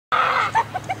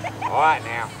All right,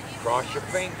 now, cross your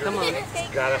fingers. Come on.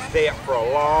 Got to stay up for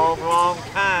a long, long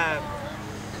time.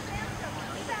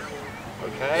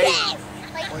 Okay? Yes!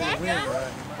 Like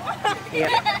that?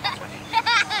 Yep.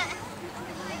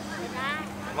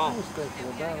 Come on.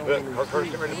 Look, her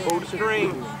first ready to pull the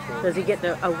string. Does he get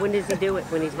the, when does he do it?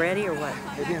 When he's ready or what?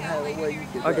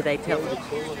 Or do they tell him?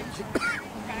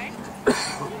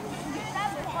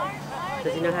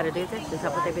 Does he know how to do this? Is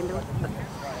that what they've been doing?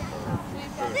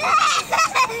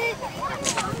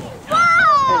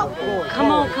 Whoa!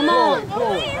 Come on, come on.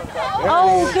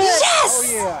 Oh, good. Yes! Oh,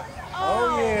 yeah.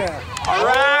 Oh, yeah. All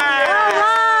right. All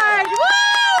right.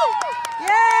 Woo!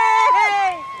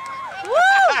 Yay!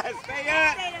 Woo! Stay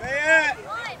up. Stay up.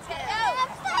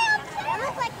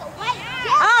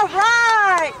 All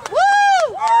right. Woo!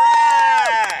 All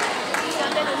right.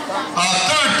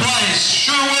 Third place,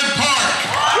 Sherwood Park.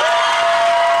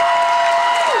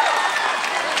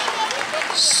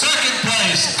 Second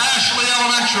place, Ashley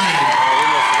Elementary.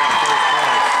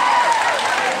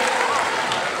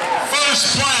 First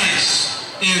place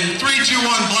in 3-2-1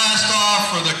 blast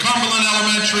off for the Cumberland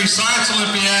Elementary Science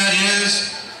Olympiad is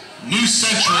New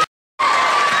Century.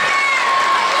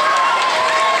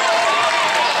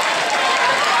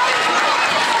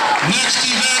 Next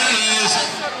event is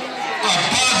a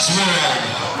Buds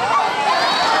World.